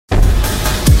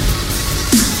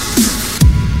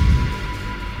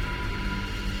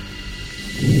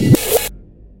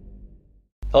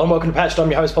Hello and welcome to Patched.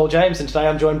 I'm your host Paul James, and today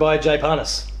I'm joined by Jay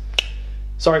Parnas.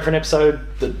 Sorry for an episode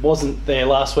that wasn't there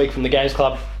last week from the Games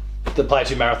Club. The Play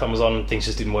 2 Marathon was on and things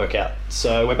just didn't work out.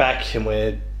 So we're back and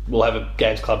we'll have a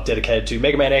Games Club dedicated to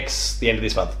Mega Man X the end of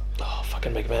this month. Oh,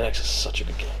 fucking Mega Man X is such a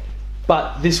good game.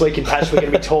 But this week in Patch we're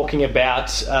going to be talking about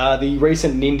the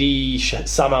recent Nindie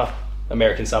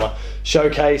American Summer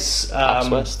showcase. PAX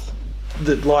West.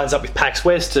 That lines up with PAX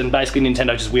West, and basically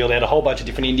Nintendo just wheeled out a whole bunch of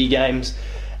different indie games.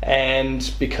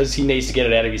 And because he needs to get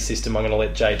it out of his system, I'm going to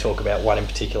let Jay talk about one in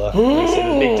particular. He said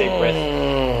a big deep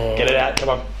breath. Get it out, come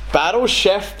on. Battle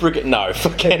Chef Brigade. No,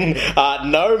 fucking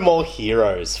No More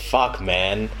Heroes. Fuck,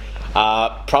 man.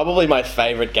 Probably my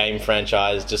favourite game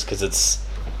franchise just because it's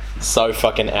so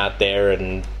fucking out there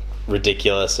and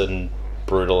ridiculous and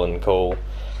brutal and cool.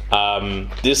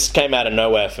 This came out of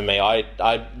nowhere for me.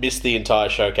 I missed the entire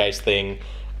showcase thing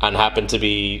and happened to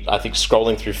be, I think,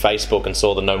 scrolling through Facebook and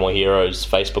saw the No More Heroes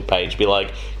Facebook page be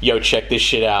like, yo, check this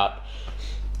shit out.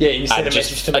 Yeah, you sent a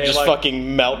message to me. I just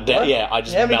fucking melted down. Yeah, I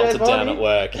just melted down at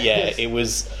work. Yeah, it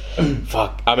was...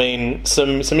 fuck. I mean,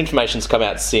 some information's come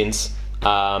out since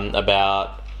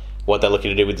about what they're looking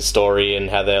to do with the story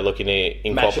and how they're looking to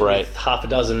incorporate... with half a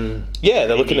dozen... Yeah,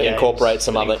 they're looking to incorporate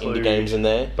some other indie games in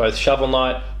there. Both Shovel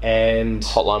Knight and...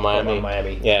 Hotline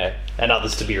Miami. Yeah. And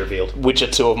others to be revealed. Which are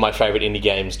two of my favourite indie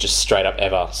games, just straight up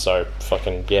ever. So,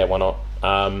 fucking, yeah, why not?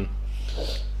 I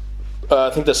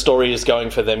think the story is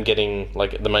going for them getting,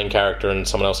 like, the main character and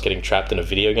someone else getting trapped in a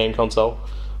video game console,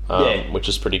 which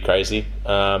is pretty crazy.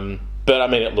 But, I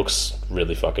mean, it looks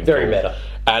really fucking very cool. meta.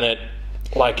 And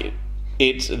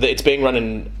it's being run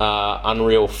in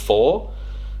Unreal 4.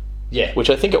 Yeah, which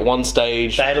I think at one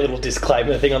stage they had a little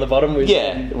disclaimer thing on the bottom.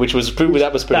 Which was pretty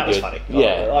good. Funny.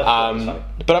 Yeah, I funny.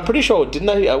 But I'm pretty sure didn't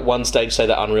they at one stage say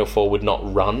that Unreal 4 would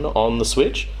not run on the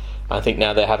Switch? I think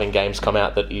now they're having games come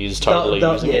out that is totally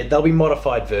using it. There'll be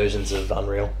modified versions of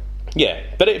Unreal. Yeah,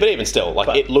 but even still,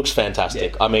 it looks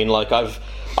fantastic. Yeah. I mean, like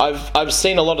I've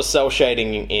seen a lot of cell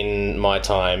shading in my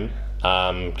time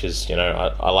because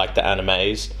I like the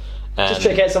animes. Just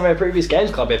check out some of our previous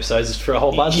Games Club episodes for a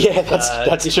whole bunch. Yeah,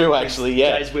 that's true, actually,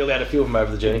 yeah. Jay's wheeled out a few of them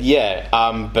over the journey. Yeah,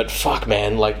 but fuck,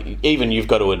 man, even you've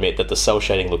got to admit that the cell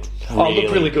shading looked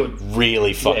really good.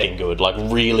 Really fucking good.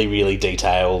 Really, really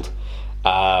detailed.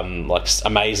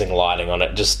 Amazing lighting on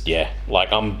it. Just,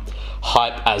 I'm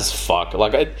hype as fuck.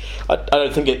 I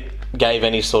don't think it gave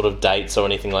any sort of dates or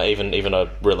anything, even a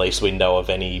release window of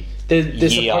any They're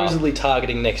year. supposedly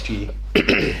targeting next year.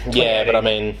 Yeah, but I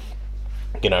mean,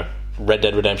 Red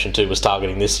Dead Redemption 2 was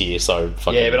targeting this year, so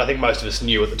fucking... Yeah, but I think most of us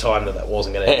knew at the time that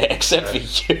wasn't going to happen. Except for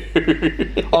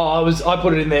you. I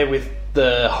put it in there with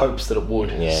the hopes that it would.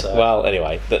 Yeah. So. Well,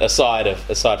 anyway, aside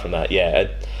from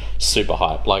that, super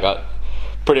hype. I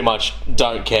pretty much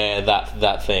don't care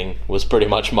that thing was pretty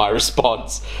much my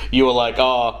response. You were like,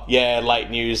 oh, yeah,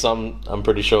 late news, I'm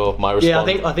pretty sure my response...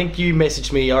 Yeah, I think you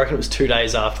messaged me, I reckon it was 2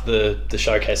 days after the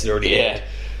showcase had already aired.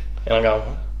 And I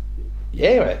go,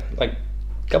 yeah, mate,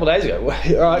 a couple of days ago.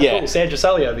 Alright, cool, Sandra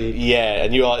Sully over here. Yeah,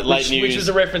 and you were like, late news... Which was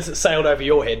a reference that sailed over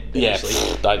your head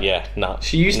initially. No.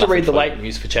 She used to read the late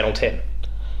news for Channel 10.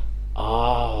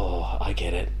 Oh, I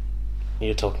get it.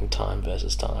 You're talking time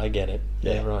versus time. I get it.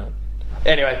 Yeah, right.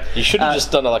 Anyway. You should have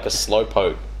just done a slow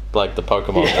poke, like the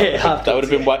Pokemon. Yeah, that would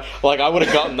have been... I would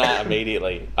have gotten that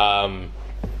immediately.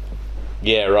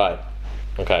 Yeah, right.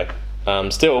 Okay.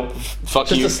 Still, fuck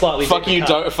just you. A slightly fuck you.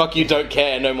 Fuck you. Don't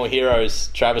care. No More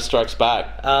Heroes. Travis Strikes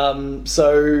Back.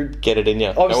 So get it in you.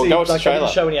 Obviously, go watch the trailer. I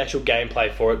didn't show any actual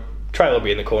gameplay for it. Trailer will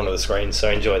be in the corner of the screen, so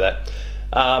enjoy that.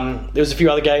 There was a few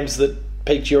other games that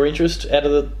piqued your interest out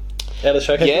of the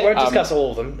showcase. Yeah, we won't discuss all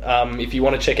of them. If you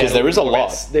want to check out, because there is a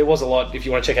lot. There was a lot. If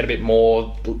you want to check out a bit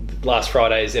more, last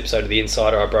Friday's episode of The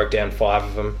Insider, I broke down 5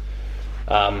 of them.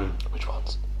 Which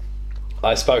ones?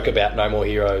 I spoke about No More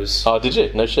Heroes. Oh, did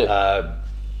you? No shit.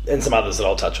 And some others that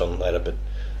I'll touch on later. But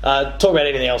talk about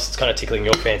anything else that's kind of tickling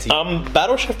your fancy.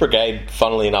 Battle Chef Brigade,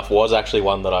 funnily enough, was actually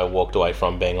one that I walked away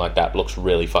from being like, that looks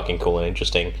really fucking cool and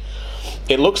interesting.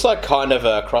 It looks like kind of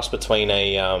a cross between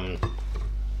a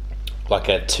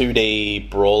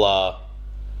 2D brawler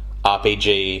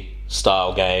RPG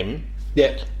style game.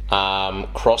 Yeah.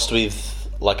 Crossed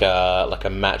with like a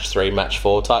match 3, match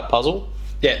 4 type puzzle.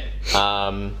 Yeah.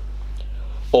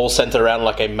 All centered around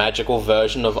a magical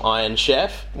version of Iron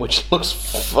Chef, which looks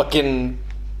fucking...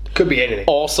 Could be anything.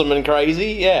 Awesome and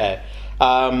crazy, yeah.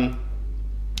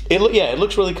 It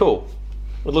looks really cool.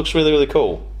 It looks really, really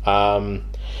cool. I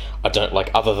don't,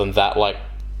 other than that,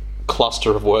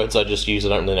 cluster of words I just used. I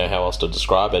don't really know how else to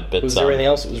describe it. But Was there anything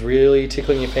else that was really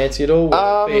tickling your fancy at all?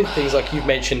 Be it things like you've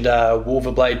mentioned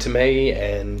Wolverblade to me,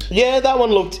 and yeah, that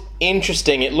one looked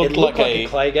interesting. It looked like a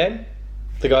clay game.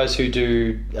 The guys who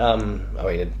do,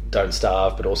 Don't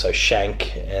Starve, but also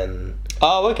Shank and...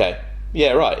 Oh, okay.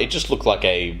 Yeah, right. It just looked like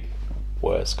a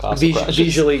worse Castle Crash.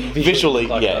 Visually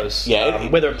like yeah. those. Yeah.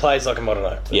 Whether it plays like them, I don't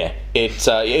know. Yeah.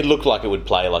 It looked like it would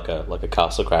play like a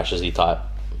Castle Crashers-y type,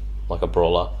 like a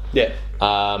brawler. Yeah.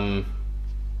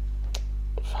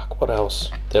 What else?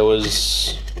 There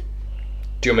was...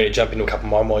 Do you want me to jump into a couple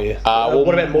more while you...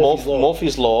 what about Morphe's Law?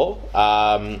 Morphe's Law,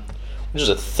 which is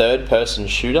a third-person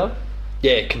shooter.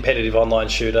 Yeah, competitive online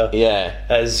shooter. Yeah.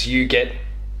 As you get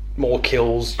more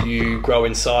kills, you grow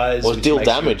in size. Well, deal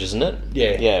damage, isn't it?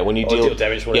 Yeah. Yeah, when you deal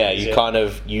damage.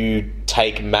 You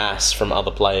take mass from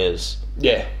other players.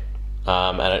 Yeah.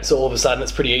 And so all of a sudden,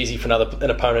 it's pretty easy for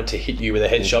an opponent to hit you with a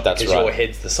headshot because your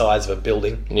head's the size of a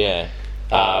building. Yeah.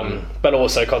 But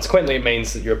also, consequently, it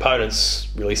means that your opponent's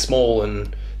really small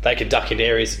and they can duck into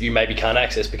areas that you maybe can't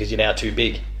access because you're now too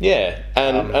big. Yeah,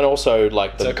 and also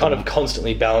like so kind of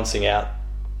constantly balancing out.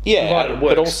 Yeah,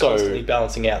 but also constantly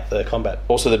balancing out the combat.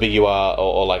 Also, the bigger you are,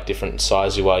 or like different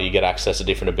size you are, you get access to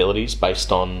different abilities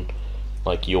based on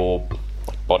like your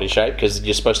body shape because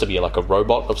you're supposed to be like a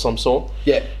robot of some sort.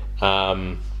 Yeah.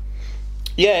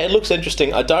 Yeah, it looks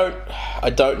interesting. I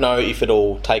don't know if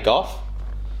it'll take off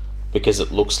because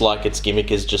it looks like its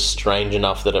gimmick is just strange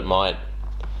enough that it might.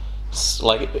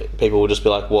 Like, people will just be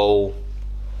like, well,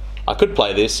 I could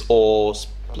play this or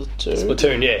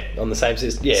Splatoon, yeah, on the same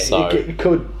system. Yeah, so, it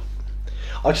could.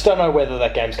 I just don't know whether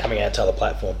that game's coming out to other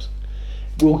platforms.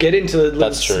 We'll get into a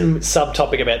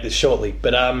subtopic about this shortly,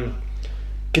 but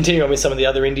continuing on with some of the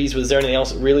other indies, was there anything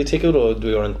else that really tickled, or do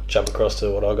we want to jump across to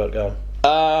what I got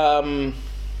going?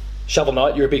 Shovel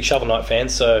Knight, you're a big Shovel Knight fan,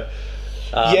 so...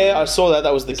 yeah, I saw that.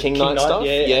 That was the King Knight stuff.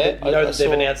 Yeah.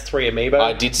 They've announced 3 amiibo.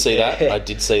 I did see that. I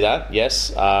did see that. Yes.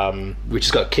 Which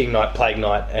has got King Knight, Plague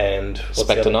Knight, and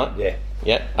Spectre Knight. Yeah.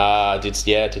 Yeah. I did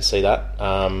see that.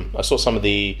 I saw some of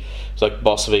the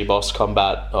boss v boss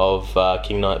combat of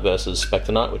King Knight versus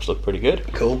Spectre Knight, which looked pretty good.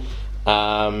 Cool.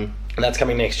 And that's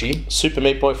coming next year. Super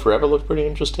Meat Boy Forever looked pretty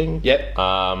interesting. Yep.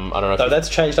 I don't know. So that's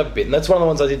changed up a bit, and that's one of the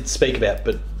ones I did speak about.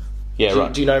 But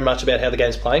do you know much about how the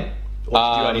game's playing? Or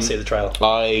did you only see the trailer?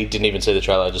 I didn't even see the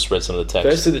trailer. I just read some of the text.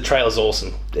 Firstly, the trailer's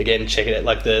awesome. Again, check it out.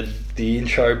 Like the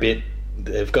intro bit,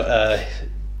 they've got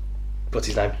what's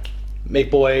his name? Meat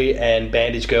Boy and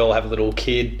Bandage Girl have a little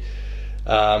kid.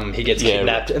 He gets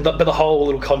kidnapped, but the whole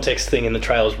little context thing in the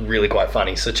trailer is really quite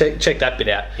funny. So check that bit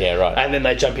out. Yeah, right. And then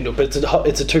they jump into it, but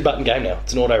it's a 2-button game now.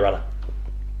 It's an auto runner.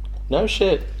 No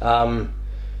shit. Auto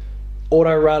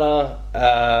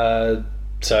runner.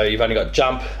 So you've only got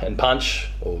jump and punch,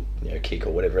 or kick, or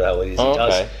whatever the hell it is it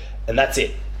does, and that's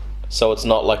it. So it's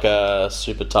not like a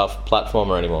super tough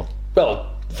platformer anymore.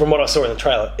 Well, from what I saw in the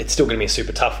trailer, it's still going to be a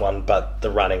super tough one, but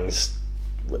the running's...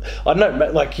 I don't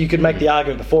know, like you could make the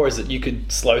argument before is that you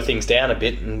could slow things down a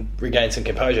bit and regain some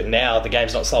composure. Now the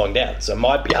game's not slowing down, so it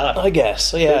might be hard. I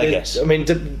guess, yeah, I guess. I mean,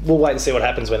 we'll wait and see what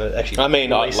happens when it actually... I mean,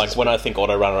 when I think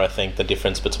auto runner, I think the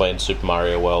difference between Super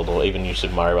Mario World or even New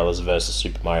Super Mario Brothers versus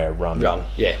Super Mario Run.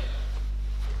 Yeah.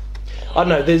 I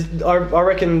don't know. I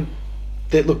reckon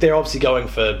that, look, they're obviously going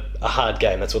for a hard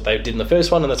game. That's what they did in the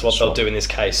first one, and that's what they'll do in this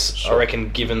case. Sure. I reckon,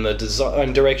 given the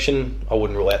design direction, I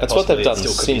wouldn't rule out. That's what they've done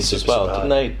since as well,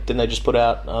 didn't they? Just put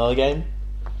out another game.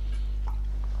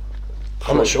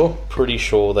 I'm not sure. Pretty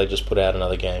sure they just put out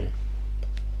another game.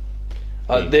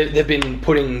 They've been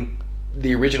putting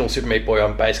the original Super Meat Boy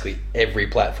on basically every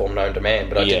platform known to man,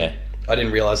 but I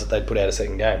didn't realise that they'd put out a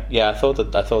second game. Yeah, I thought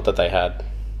that they had.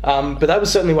 But that was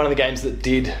certainly one of the games that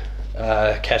did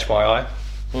catch my eye.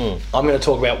 I'm going to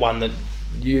talk about one that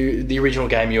the original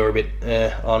game you were a bit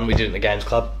on. We did it in the Games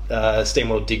Club.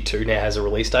 SteamWorld Dig 2 now has a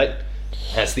release date.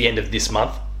 And it's the end of this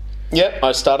month. Yep,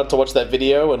 I started to watch that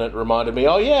video and it reminded me,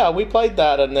 oh yeah, we played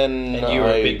that, and then... And you were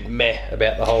a bit meh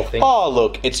about the whole thing. Oh,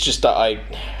 look, it's just I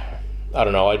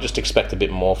don't know, I just expect a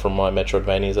bit more from my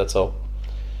Metroidvanias, that's all.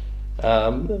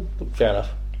 Fair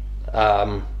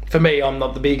enough. For me, I'm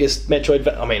not the biggest Metroid...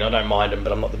 I mean, I don't mind them,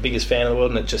 but I'm not the biggest fan of the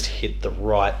world, and it just hit the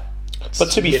right...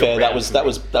 But to be fair, that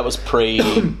was pre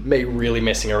me really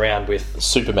messing around with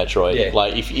Super Metroid. Yeah.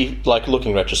 Like if you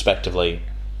looking retrospectively,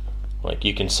 like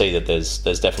you can see that there's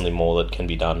definitely more that can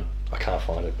be done. I can't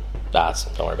find it.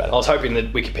 Don't worry about it. I was hoping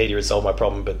that Wikipedia would solve my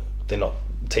problem, but they're not.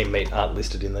 Team Meat aren't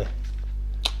listed in there.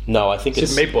 No, I think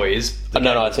Super Meat Boy is.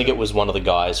 No, I think it was one of the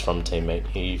guys from Team Meat.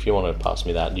 If you want to pass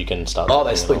me that, you can start. Oh,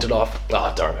 they split it off.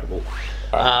 Oh, don't remember.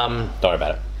 Right. Don't worry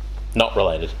about it. Not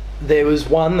related. There was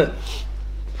one that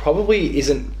probably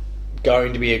isn't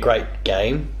going to be a great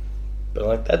game, but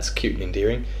like that's cute and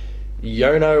endearing.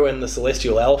 Yono and the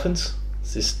Celestial Elephants.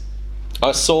 It's this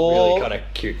I saw really kind of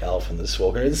cute elephant that's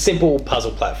walking. It's a simple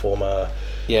puzzle platformer.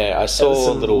 Yeah, I There's saw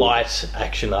some little. light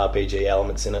action RPG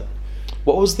elements in it.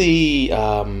 What was the?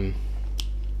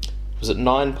 Was it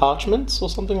 9 parchments or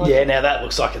something like Yeah, that? now that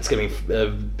looks like it's going to be a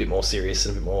bit more serious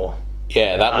and a bit more.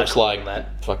 Yeah, that looks hardcore like than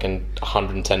that. fucking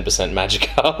 110%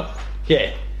 Magicka.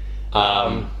 Yeah.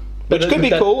 Which could be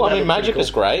cool. I mean, Magic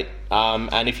Magicka's great.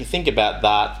 And if you think about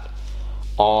that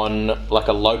on like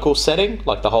a local setting,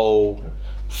 like the whole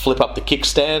flip up the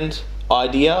kickstand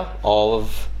idea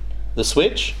of the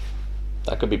Switch,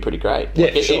 that could be pretty great.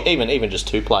 Yeah, Like, sure. Even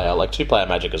just 2-player. Like 2-player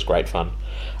Magic is great fun.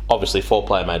 Obviously,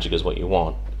 4-player Magic is what you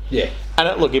want. Yeah.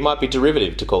 And look, it might be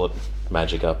derivative to call it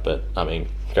Magicka, but I mean,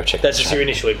 go check. That's the just chat. your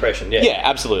initial impression, yeah. Yeah,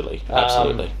 absolutely,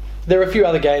 absolutely. There are a few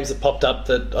other games that popped up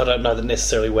that I don't know that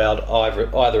necessarily wowed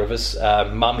either of us.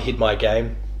 Mum hid my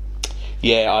game.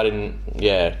 Yeah, I didn't.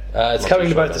 Yeah, It's Not coming too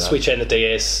to sure both the about Switch and the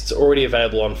DS. It's already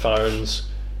available on phones,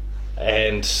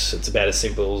 and it's about as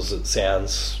simple as it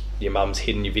sounds. Your mum's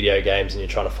hidden your video games, and you're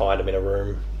trying to find them in a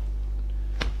room.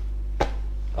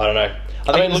 I don't know.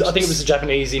 I think it was a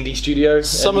Japanese indie studio.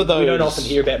 Some and of we don't those- often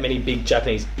hear about many big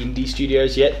Japanese indie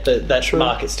studios yet. That True.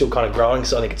 market's still kind of growing,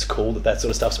 so I think it's cool that sort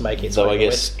of stuff's making its So way I to the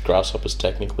guess Grasshopper's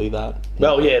technically that.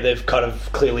 Well, yeah, they've kind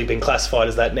of clearly been classified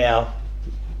as that now.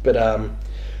 But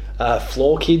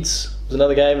Floor Kids was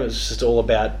another game. It was just all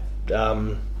about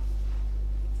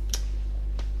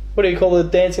what do you call the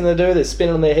dancing they do? They're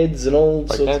spinning on their heads and all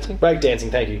sorts. Breakdancing?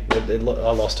 Breakdancing, thank you.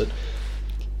 I lost it.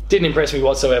 Didn't impress me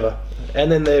whatsoever.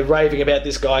 And then they're raving about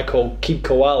this guy called Kid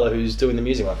Koala who's doing the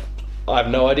music. Like, I have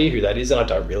no idea who that is, and I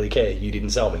don't really care. You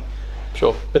didn't sell me.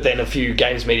 Sure. But then a few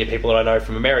games media people that I know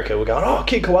from America were going, "Oh,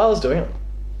 Kid Koala's doing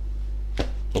it."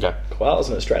 Okay. Koala's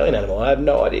an Australian animal. I have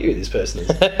no idea who this person is.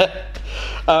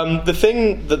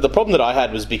 The problem that I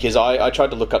had was because I tried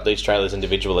to look up these trailers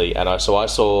individually, and I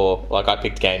saw like I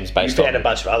picked games You based found on a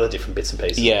bunch of other different bits and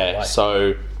pieces. yeah. Like,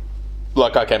 So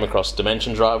like I came across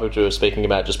Dimension Drive, which we were speaking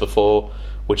about just before,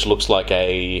 which looks like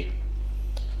a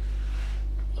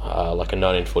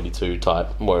 1942 type,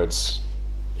 where it's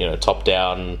top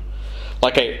down,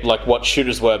 like what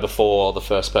shooters were before the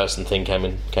first person thing came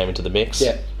into the mix.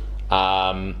 Yeah.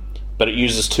 But it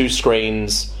uses 2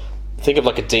 screens. Think of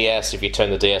like a DS if you turn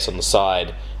the DS on the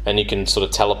side, and you can sort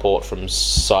of teleport from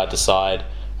side to side,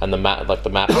 and the map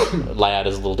layout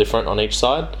is a little different on each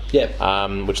side. Yeah.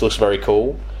 Which looks very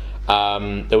cool.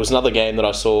 There was another game that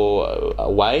I saw,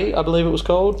 Away, I believe it was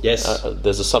called. Yes.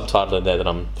 There's a subtitle in there that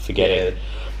I'm forgetting. Yeah.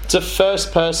 It's a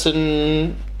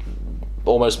first-person,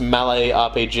 almost melee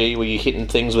RPG where you're hitting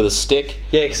things with a stick.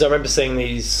 Yeah, because I remember seeing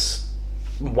these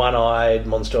one-eyed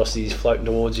monstrosities floating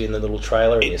towards you in the little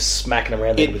trailer, and you're smacking them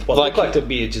around there with what looked like to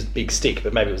be a just big stick,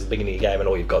 but maybe it was the beginning of the game and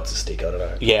all you've got's a stick. I don't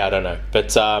know. Yeah, I don't know,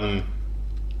 but I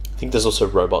think there's also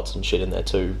robots and shit in there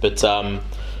too. But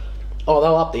Oh,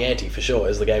 they'll up the ante for sure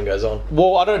as the game goes on.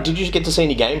 well, I don't. Did you get to see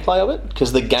any gameplay of it?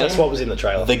 Because the game, That's what was in the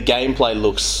trailer. the gameplay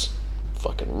looks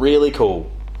fucking really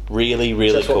cool, really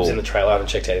That's what was in cool. the trailer. I haven't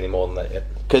checked out any more than that yet.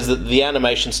 Because the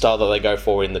animation style that they go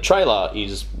for in the trailer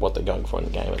is what they're going for in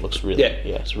the game. It looks really, Yeah.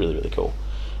 it's really cool.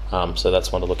 So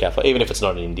that's one to look out for, even if it's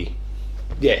not an indie.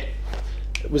 Yeah.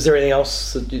 Was there anything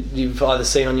else that you've either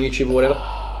seen on YouTube or whatever?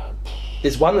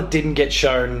 There's one that didn't get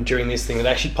shown during this thing that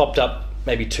actually popped up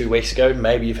maybe 2 weeks ago.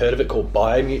 Maybe you've heard of it, called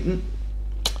Biomutant.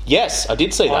 Yes, I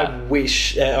did see that. I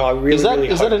wish, I really, Is that really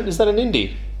is hope. that an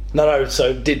indie? No, so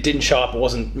it didn't show up. It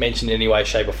wasn't mentioned in any way,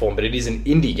 shape or form, but it is an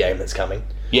indie game that's coming.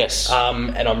 Yes.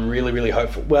 And I'm really, really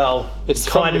hopeful. Well, It's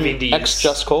kind from of indie. Ex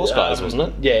Just Cause guys, wasn't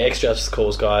it? Yeah, Ex Just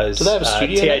Cause guys. Do they have a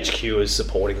studio name? THQ is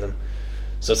supporting them.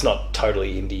 So it's not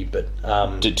totally indie, but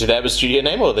Do they have a studio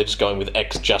name, or are they just going with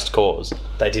Ex Just Cause?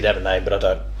 they did have a name, but I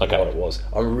don't Okay. know what it was.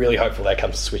 I'm really hopeful that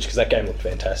comes to Switch, because that game looked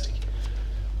fantastic.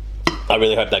 I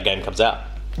really hope that game comes out.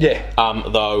 Yeah.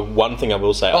 Though one thing I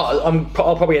will say, I'll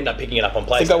probably end up picking it up on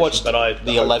PlayStation, think I watched but I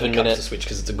the hope 11 it comes minute- to Switch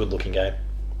because it's a good looking game.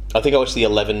 I think I watched the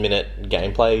 11-minute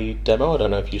gameplay demo. I don't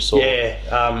know if you saw. Yeah,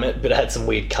 but it had some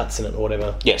weird cuts in it or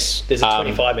whatever. Yes. There's a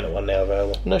 25-minute one now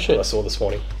available. No shit. that I saw this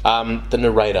morning. The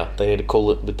narrator. They need to call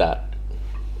it with that.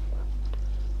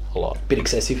 A lot. Bit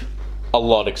excessive. A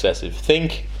lot excessive.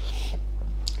 Think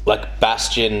like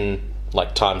Bastion,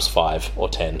 like times 5 or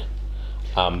 10.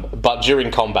 But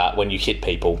during combat, when you hit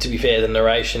people, To be fair, the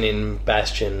narration in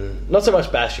Bastion, not so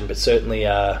much Bastion, but certainly,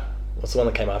 what's the one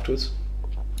that came afterwards?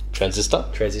 Transistor.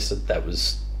 Transistor,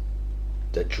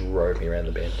 that drove me around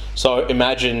the bend. So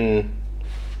imagine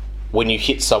when you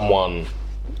hit someone,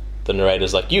 the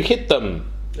narrator's like, "You hit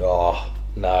them." Oh,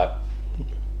 no.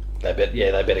 They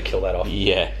better kill that off.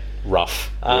 Yeah.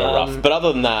 rough. But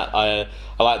other than that, I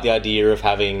like the idea of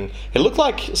having... It looked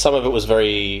like some of it was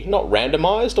very, not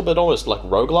randomised, but almost like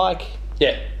roguelike.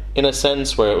 Yeah. In a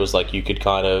sense, where it was like you could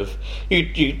kind of...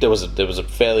 there was a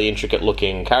fairly intricate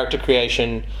looking character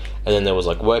creation, and then there was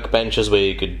like workbenches where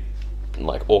you could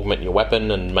like augment your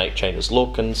weapon and make changes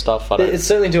look and stuff. It's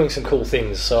certainly doing some cool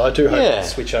things, so I do hope that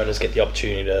Switch owners get the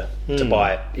opportunity to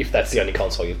buy it, if that's the only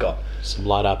console you've got. Some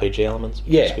light RPG elements,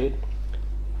 which is good.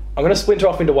 I'm going to splinter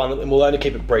off into one, and we'll only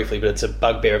keep it briefly, but it's a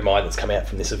bugbear of mine that's come out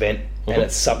from this event, and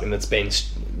it's something that's been...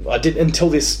 until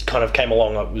this kind of came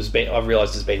along, I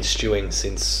realised it's been stewing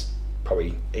since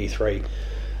probably E3,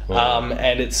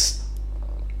 and it's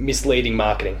misleading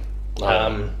marketing.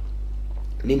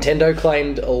 Nintendo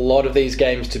claimed a lot of these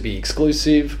games to be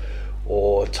exclusive,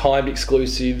 or timed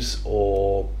exclusives,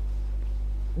 or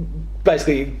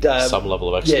basically... some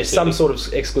level of exclusivity. Yeah, some sort of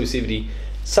exclusivity.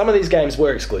 Some of these games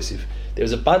were exclusive. There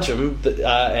was a bunch of them,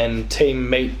 that, and Team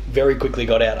Meat very quickly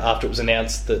got out after it was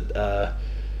announced that...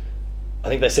 I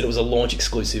think they said it was a launch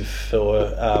exclusive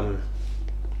for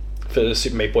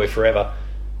Super Meat Boy Forever.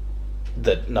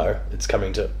 That, no, it's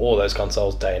coming to all those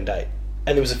consoles day and date.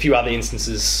 And there was a few other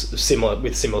instances similar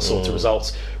sorts of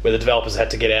results where the developers had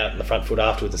to get out in the front foot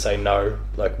afterwards and say, no,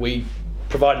 like, we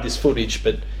provided this footage,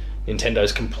 but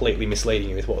Nintendo's completely misleading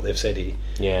you with what they've said here.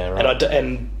 Yeah, right.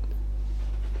 And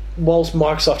whilst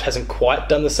Microsoft hasn't quite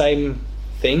done the same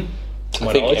thing, to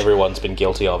my knowledge, everyone's been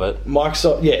guilty of it.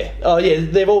 Microsoft,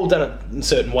 they've all done it in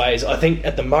certain ways. I think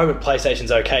at the moment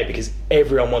PlayStation's okay because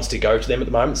everyone wants to go to them at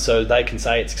the moment, so they can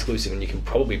say it's exclusive, and you can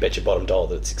probably bet your bottom dollar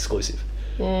that it's exclusive.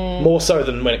 More so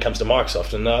than when it comes to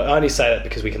Microsoft, and I only say that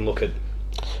because we can look at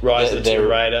Rise of the Tomb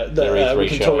Raider. We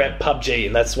can talk about PUBG,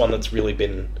 and that's one that's really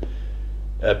been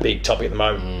a big topic at the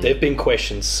moment. There have been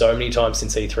questions so many times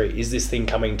since E3, is this thing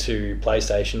coming to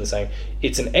PlayStation? They're saying,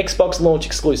 it's an Xbox launch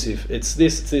exclusive, it's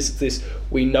this.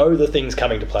 We know the thing's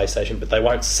coming to PlayStation, but they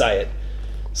won't say it.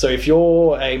 So if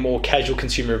you're a more casual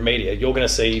consumer of media, you're going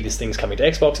to see this thing's coming to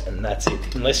Xbox, and that's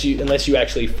it. Unless you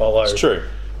actually follow... It's true.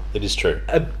 It is true.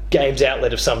 A games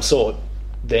outlet of some sort,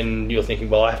 then you're thinking,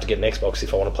 well, I have to get an Xbox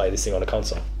if I want to play this thing on a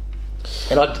console.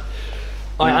 And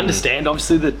I understand,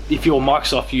 obviously, that if you're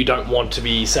Microsoft, you don't want to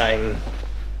be saying,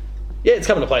 yeah, it's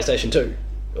coming to PlayStation 2,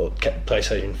 or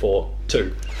PlayStation 4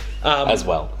 too. As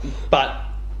well. But,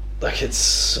 like,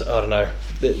 it's, I don't know,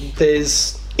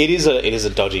 there's... It is a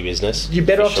dodgy business. You're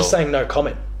better off just saying no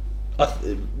comment.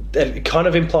 It kind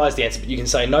of implies the answer, but you can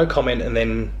say no comment, and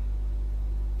then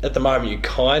at the moment you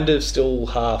kind of still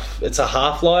it's a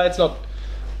half lie. It's not...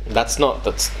 That's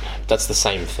the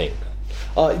same thing.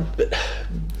 But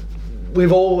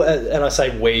we've all, and I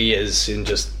say we as in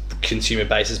just consumer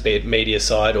basis, be it media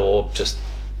side or just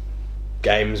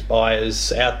games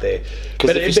buyers out there.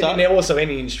 But also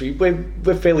any industry,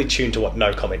 we're fairly tuned to what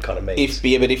no comment kind of means.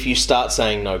 But if you start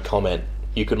saying no comment,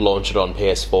 you could launch it on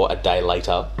PS4 a day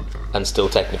later and still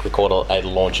technically call it a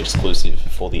launch exclusive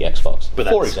for the Xbox,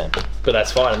 for example. But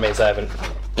that's fine. It means they haven't.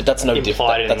 But that's no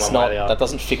different. That That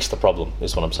doesn't fix the problem,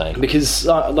 is what I'm saying. Because,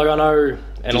 I know,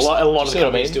 and a lot of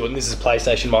companies do it, and this is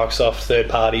PlayStation, Microsoft, third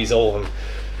parties, all of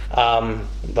them.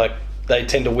 They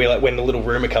tend to wheel it when the little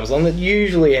rumour comes along that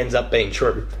usually ends up being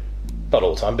true. Not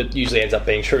all the time, but usually ends up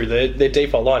being true. Their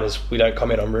default line is, we don't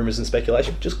comment on rumours and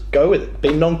speculation. Just go with it.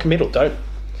 Be non-committal. Don't.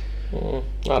 I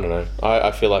don't know.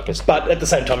 I feel like it's... But at the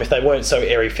same time, if they weren't so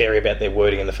airy-fairy about their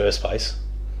wording in the first place...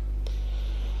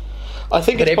 I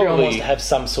think everyone wants to have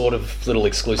some sort of little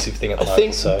exclusive thing at the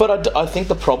moment. But I think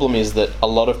the problem is that a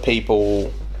lot of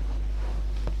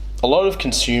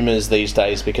consumers these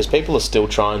days, because people are still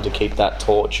trying to keep that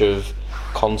torch of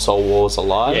console wars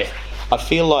alive. Yeah. I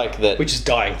feel like that... Which is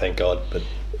dying, thank God. But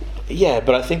yeah,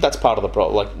 but I think that's part of the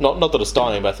problem. Like, not that it's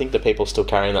dying, but I think that people still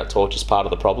carrying that torch is part of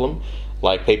the problem.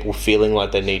 Like, people feeling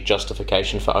like they need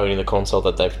justification for owning the console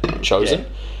that they've chosen. Yeah.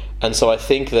 And so I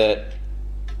think that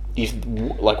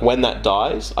when that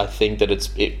dies, I think that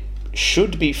it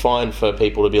should be fine for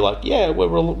people to be like, yeah, we're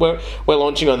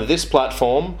launching on this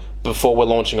platform before we're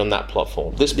launching on that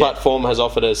platform. This platform has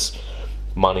offered us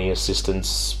money,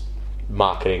 assistance,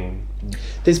 marketing.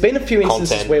 There's been a few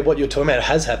instances where what you're talking about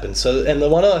has happened. So, and the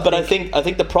one I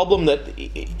think the problem that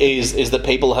is that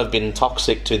people have been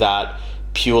toxic to that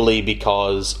purely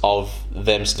because of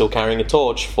them still carrying a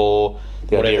torch for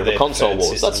the idea of a console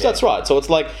wars. That's right. So it's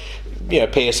like,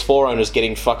 PS4 owners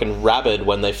getting fucking rabid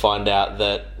when they find out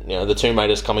that the Tomb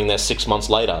Raider's coming there 6 months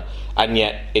later, and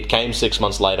yet it came 6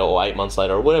 months later or 8 months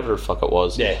later or whatever the fuck it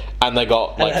was. Yeah. And they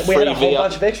got we had a whole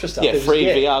bunch of extra stuff. Yeah, free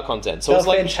VR content. So it was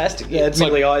fantastic. Yeah,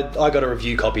 admittedly, I got a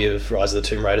review copy of Rise of the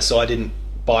Tomb Raider, so I didn't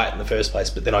buy it in the first place,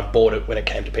 but then I bought it when it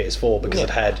came to PS4 because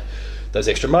it had those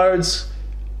extra modes.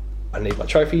 I need my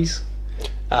trophies.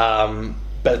 I'd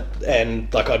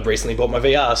recently bought my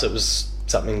VR, so it was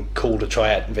something cool to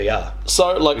try out in VR.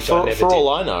 So, like, for all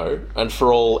I know, and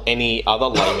for all any other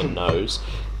layman knows,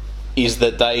 is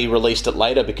that they released it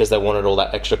later because they wanted all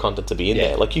that extra content to be in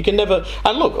there. Like, you can never...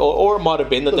 And look, or it might have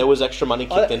been that there was extra money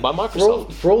kicked in by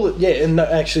Microsoft.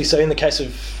 So in the case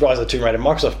of Rise of the Tomb Raider,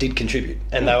 Microsoft did contribute,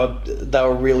 and they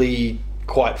were really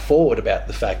quite forward about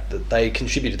the fact that they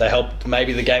contributed. They helped.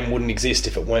 Maybe the game wouldn't exist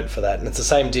if it weren't for that. And it's the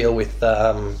same deal with...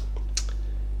 not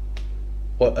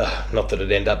that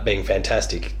it'd end up being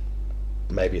fantastic.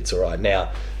 Maybe it's alright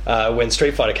now. When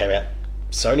Street Fighter came out,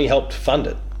 Sony helped fund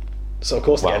it. So of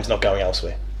course the game's not going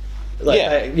elsewhere.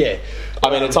 I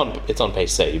mean, it's on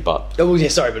PC, but but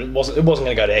it wasn't going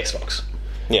to go to Xbox.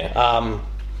 Yeah.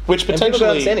 Which potentially, and people don't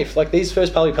understand if these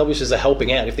first party publishers are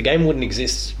helping out. If the game wouldn't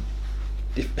exist,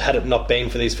 had it not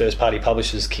been for these first party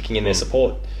publishers kicking in their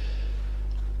support,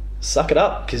 suck it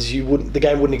up, because the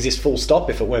game wouldn't exist full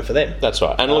stop if it weren't for them. That's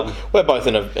right. And look, we're both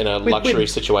in a luxury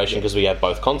situation because we have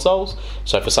both consoles.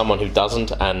 So for someone who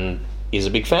doesn't and is a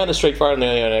big fan of Street Fighter and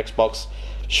only on Xbox,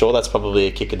 sure, that's probably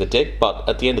a kick in the dick, but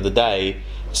at the end of the day,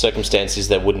 circumstances,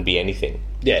 there wouldn't be anything.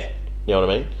 Yeah. You know what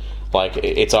I mean? Like,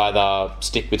 it's either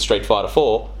stick with Street Fighter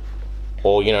 4,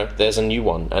 or, there's a new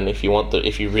one. And if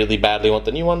you really badly want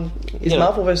the new one... Is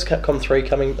Marvel vs. Capcom 3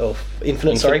 coming... Or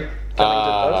Infinite, coming to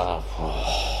both?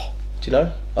 Do you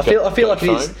know? I feel like it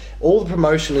is. All the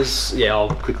promotion is... Yeah, I'll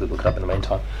quickly look it up in the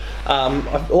meantime. I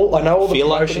know all the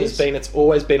promotion has been... It's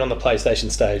always been on the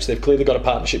PlayStation stage. They've clearly got a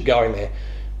partnership going there.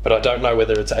 But I don't know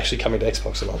whether it's actually coming to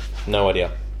Xbox or not. No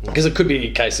idea. Because it could be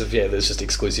a case of, there's just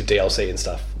exclusive DLC and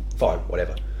stuff. Fine,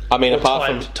 whatever. I mean, or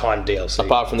timed DLC.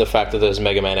 Apart from the fact that there's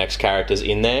Mega Man X characters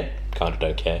in there, kind of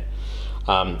don't care.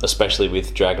 Especially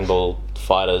with Dragon Ball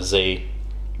Fighter Z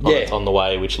on the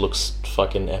way, which looks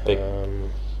fucking epic.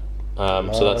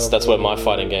 So that's where my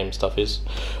fighting game stuff is.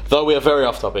 Though we are very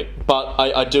off topic. But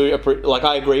I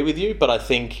agree with you, but I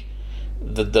think...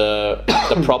 The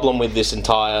problem with this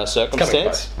entire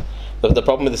circumstance, the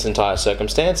problem with this entire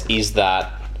circumstance is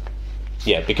that,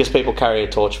 because people carry a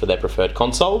torch for their preferred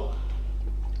console,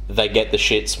 they get the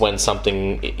shits when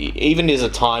something even is a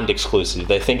timed exclusive.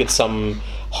 They think it's some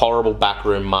horrible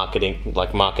backroom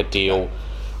market deal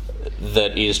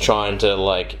that is trying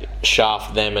to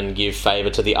shaft them and give favour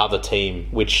to the other team.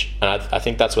 And I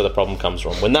think that's where the problem comes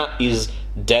from. When that is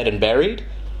dead and buried.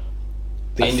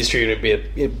 The industry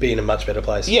would be in a much better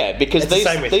place. Yeah, because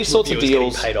these sorts of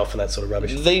deals paid off and that sort of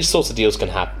rubbish. These sorts of deals can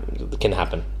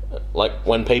happen. Like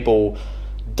when people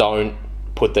don't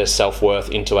put their self-worth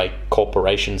into a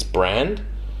corporation's brand,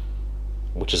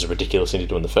 which is a ridiculous thing to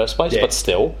do in the first place. But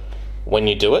still, when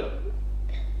you do it,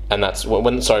 and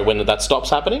when that stops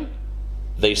happening,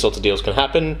 these sorts of deals can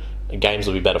happen. Games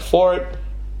will be better for it,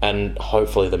 and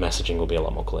hopefully the messaging will be a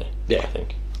lot more clear. Yeah, I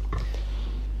think.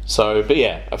 So, but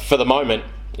for the moment,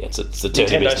 it's a dirty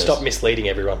Nintendo, business. stop misleading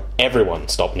everyone. Everyone,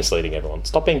 stop misleading everyone.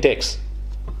 Stop being dicks.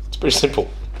 It's pretty simple.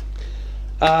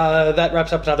 That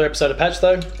wraps up another episode of Patch,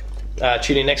 though.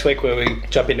 Tune in next week where we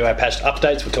jump into our patched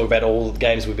updates. We'll talk about all the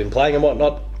games we've been playing and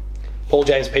whatnot. Paul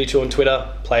James P2 on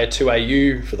Twitter,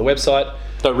 Player2AU for the website.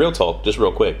 No, real talk, just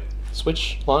real quick.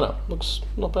 Switch lineup looks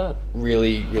not bad.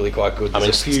 Really, really quite good.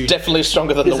 It's definitely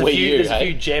stronger than the Wii U. There's a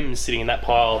few gems sitting in that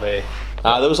pile there.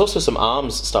 There was also some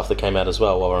ARMS stuff that came out as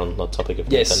well while we're on the topic of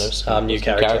Nintendo. New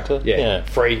character. Yeah.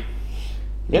 Free.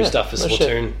 New stuff for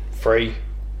Splatoon. Free.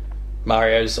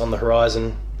 Mario's on the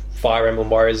horizon. Fire Emblem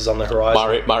Warriors is on the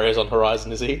horizon. Mario's on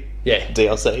horizon, is he? Yeah.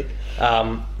 DLC.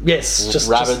 Yes. Just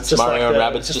Mario and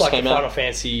Rabbids just just like came the out. Final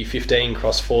Fantasy 15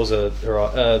 cross Forza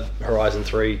Horizon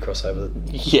 3 crossover.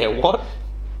 Yeah, what?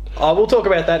 We'll talk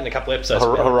about that in a couple of episodes.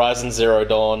 Horizon Zero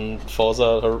Dawn,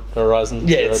 Forza Horizon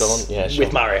Zero Dawn. Yeah, sure.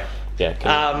 With Mario. Yeah, can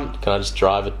I just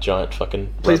drive a giant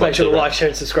fucking... Please make sure to like, share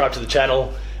and subscribe to the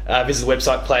channel. Visit the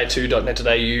website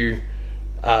player2.net.au.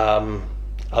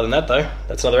 Other than that, though,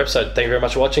 that's another episode. Thank you very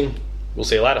much for watching. We'll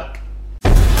see you later.